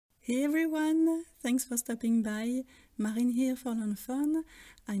Hey everyone, thanks for stopping by. Marine here for FAWN.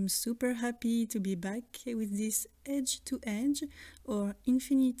 I'm super happy to be back with this edge to edge or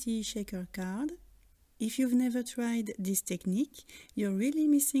infinity shaker card. If you've never tried this technique, you're really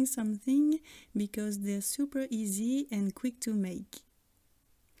missing something because they're super easy and quick to make.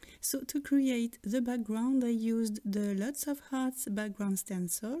 So to create the background, I used the Lots of Hearts background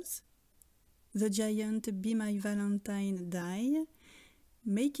stencils, the giant Be My Valentine die,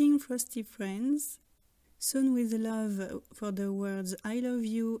 Making Frosty Friends, Sewn with Love for the words I love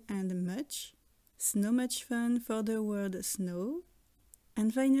you and much, Snow Much Fun for the word snow,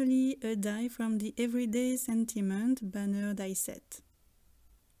 and finally a die from the Everyday Sentiment banner die set.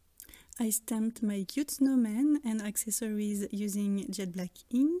 I stamped my cute snowman and accessories using jet black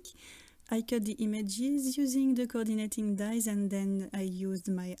ink. I cut the images using the coordinating dies and then I used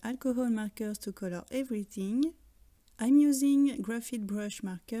my alcohol markers to color everything. I'm using graphite brush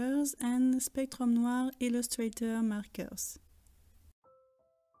markers and Spectrum Noir Illustrator markers.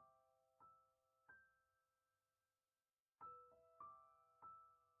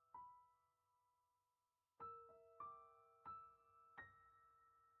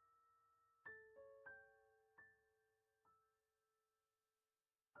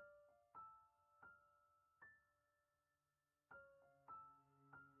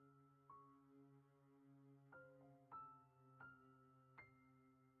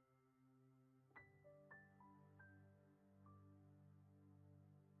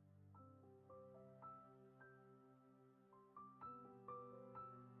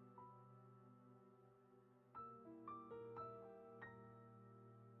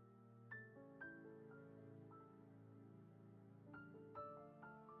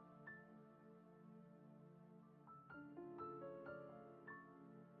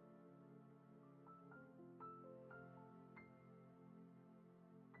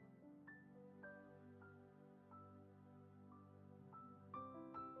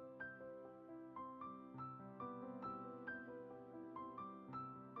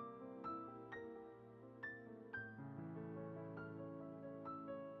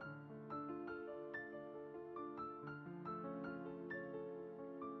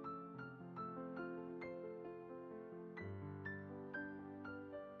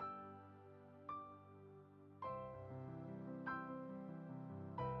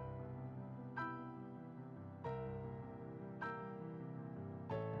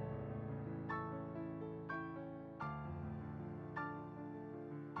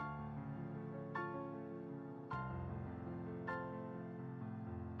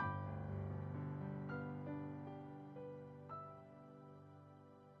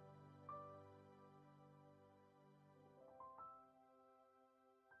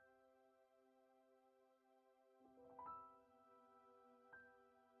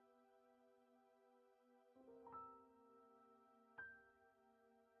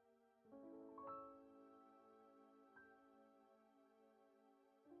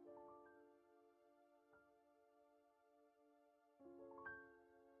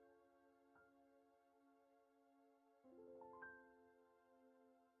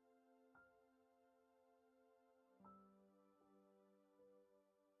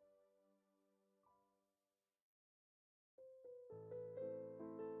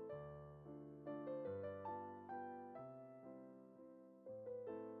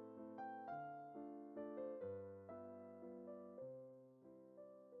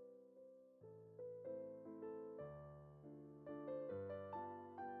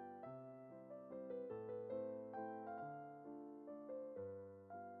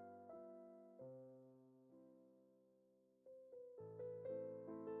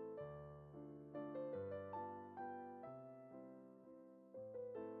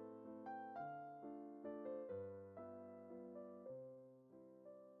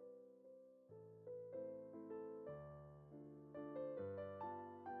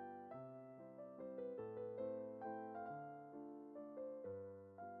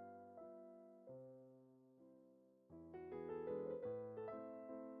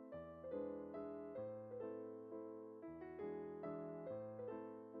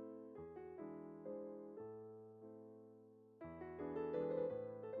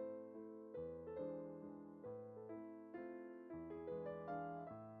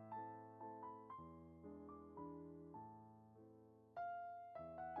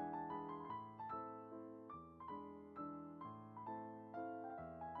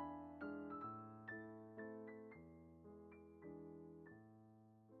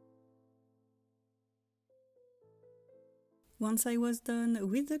 Once I was done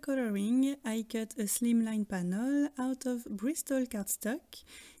with the coloring, I cut a slimline panel out of Bristol cardstock.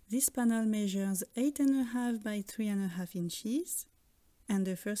 This panel measures 8.5 by 3.5 inches. And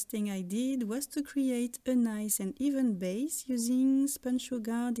the first thing I did was to create a nice and even base using spun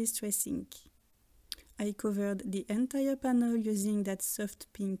sugar distress ink. I covered the entire panel using that soft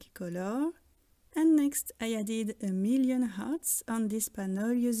pink color. And next I added 1,000,000 hearts on this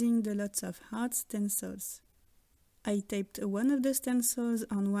panel using the Lots of Hearts stencils. I taped one of the stencils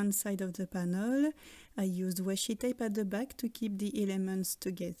on one side of the panel. I used washi tape at the back to keep the elements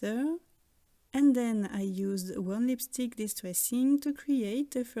together. And then I used one lipstick distressing to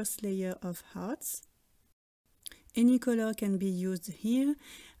create the first layer of hearts. Any color can be used here.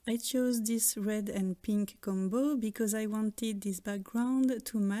 I chose this red and pink combo because I wanted this background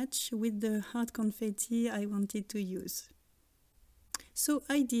to match with the heart confetti I wanted to use. So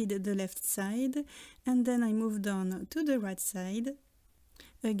I did the left side and then I moved on to the right side.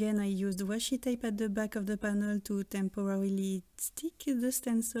 Again, I used washi tape at the back of the panel to temporarily stick the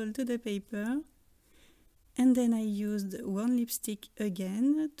stencil to the paper. And then I used one lipstick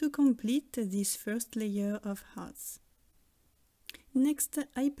again to complete this first layer of hearts. Next,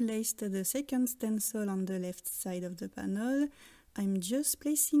 I placed the second stencil on the left side of the panel. I'm just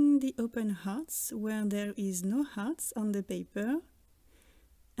placing the open hearts where there is no hearts on the paper.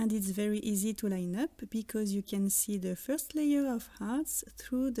 And it's very easy to line up because you can see the first layer of hearts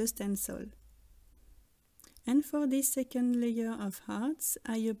through the stencil. And for this second layer of hearts,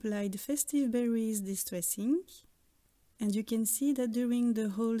 I applied Festive Berries distress ink. And you can see that during the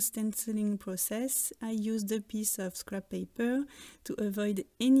whole stenciling process, I used a piece of scrap paper to avoid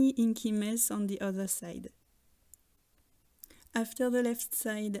any inky mess on the other side. After the left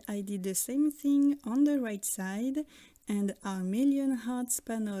side, I did the same thing on the right side, and our 1,000,000 hearts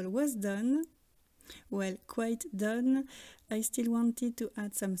panel was done. Well, quite done. I still wanted to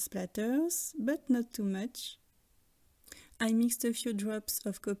add some splatters, but not too much. I mixed a few drops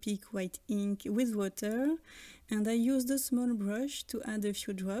of Copic white ink with water, and I used a small brush to add a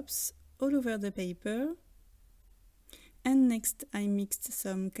few drops all over the paper. And next I mixed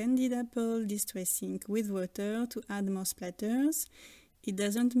some candied apple distress ink with water to add more splatters. It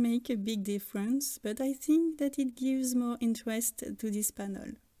doesn't make a big difference, but I think that it gives more interest to this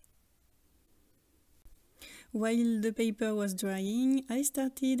panel. While the paper was drying, I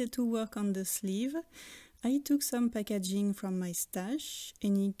started to work on the sleeve. I took some packaging from my stash.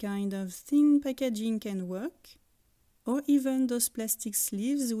 Any kind of thin packaging can work, or even those plastic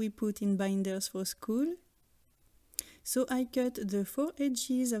sleeves we put in binders for school. So I cut the 4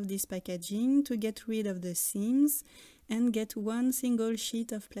 edges of this packaging to get rid of the seams and get one single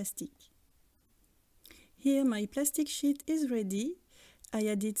sheet of plastic. Here my plastic sheet is ready. I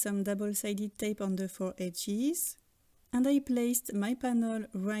added some double-sided tape on the 4 edges, and I placed my panel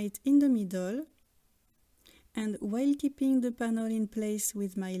right in the middle. And while keeping the panel in place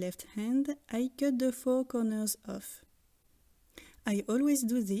with my left hand, I cut the 4 corners off. I always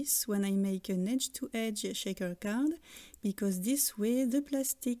do this when I make an edge-to-edge shaker card, because this way the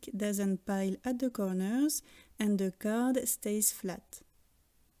plastic doesn't pile at the corners and the card stays flat.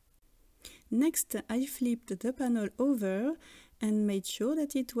 Next, I flipped the panel over and made sure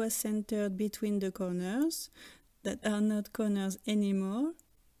that it was centered between the corners, that are not corners anymore.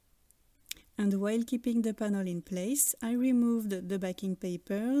 And while keeping the panel in place, I removed the backing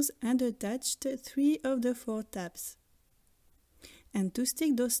papers and attached 3 of the 4 tabs. And to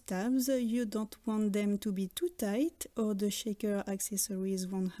stick those tabs, you don't want them to be too tight or the shaker accessories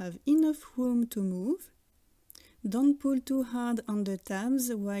won't have enough room to move. Don't pull too hard on the tabs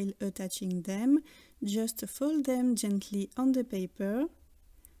while attaching them, just fold them gently on the paper.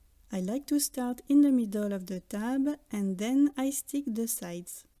 I like to start in the middle of the tab and then I stick the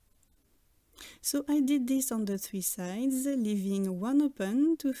sides. So I did this on the 3 sides, leaving one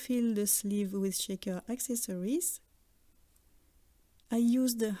open to fill the sleeve with shaker accessories. I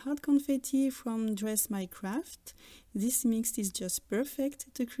used the hard confetti from Dress My Craft. This mix is just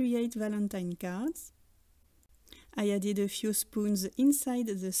perfect to create Valentine cards. I added a few spoons inside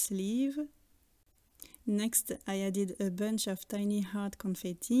the sleeve. Next, I added a bunch of tiny hard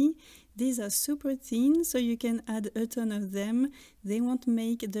confetti. These are super thin, so you can add a ton of them. They won't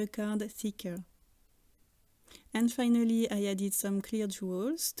make the card thicker. And finally, I added some clear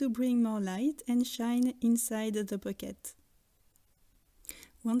jewels to bring more light and shine inside the pocket.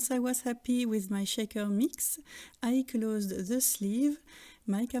 Once I was happy with my shaker mix, I closed the sleeve.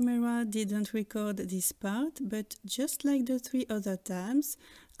 My camera didn't record this part, but just like the 3 other tabs,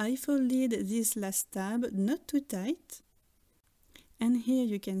 I folded this last tab not too tight. And here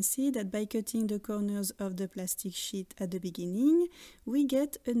you can see that by cutting the corners of the plastic sheet at the beginning, we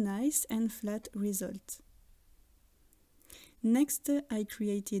get a nice and flat result. Next, I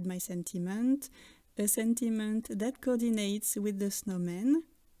created my sentiment, a sentiment that coordinates with the snowman.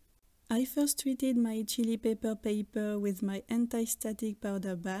 I first treated my chili pepper paper with my anti-static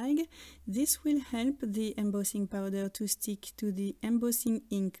powder bag. This will help the embossing powder to stick to the embossing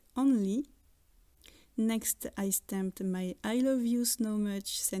ink only. Next, I stamped my I love you so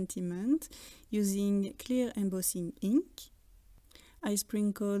much sentiment using clear embossing ink. I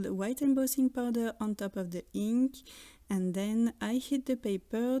sprinkled white embossing powder on top of the ink, and then I heat the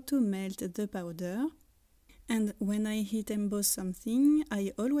paper to melt the powder. And when I heat emboss something,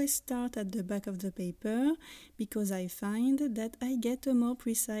 I always start at the back of the paper because I find that I get a more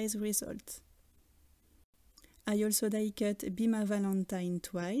precise result. I also die cut Be My Valentine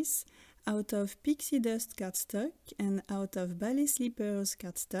twice, out of pixie dust cardstock and out of ballet slippers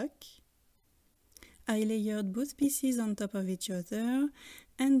cardstock. I layered both pieces on top of each other,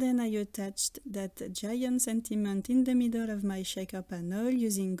 and then I attached that giant sentiment in the middle of my shaker panel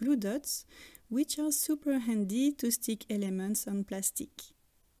using glue dots, which are super handy to stick elements on plastic.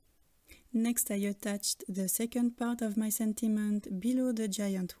 Next, I attached the second part of my sentiment below the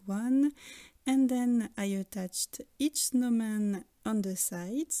giant one, and then I attached each snowman on the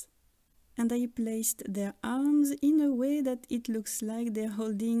sides, and I placed their arms in a way that it looks like they're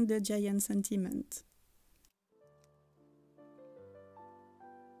holding the giant sentiment.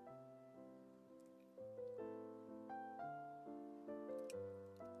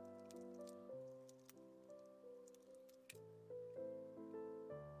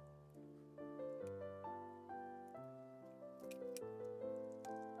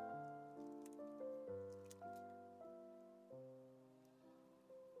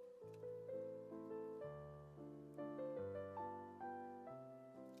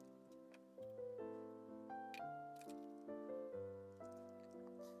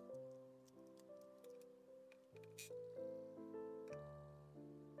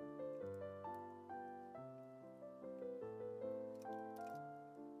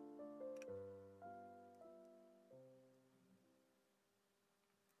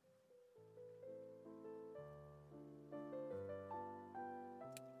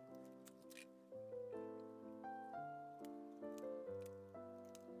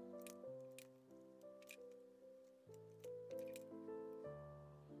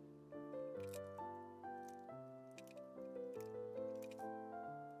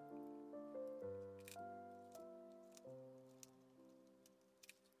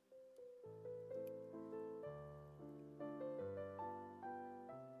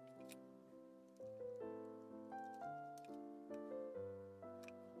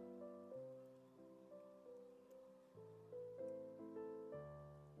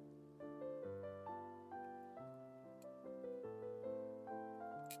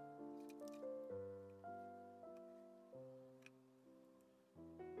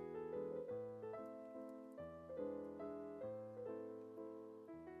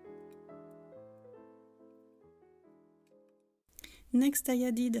 Next, I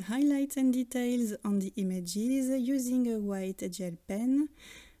added highlights and details on the images using a white gel pen.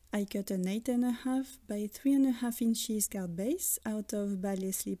 I cut an 8.5 by 3.5 inches card base out of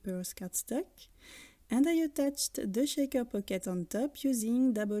ballet slippers cardstock, and I attached the shaker pocket on top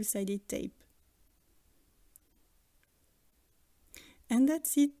using double-sided tape. And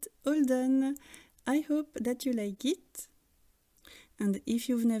that's it, all done! I hope that you like it. And if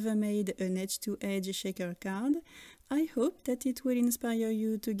you've never made an edge-to-edge shaker card, I hope that it will inspire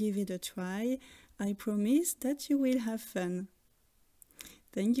you to give it a try. I promise that you will have fun.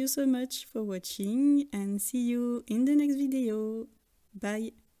 Thank you so much for watching and see you in the next video.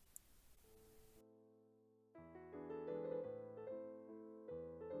 Bye!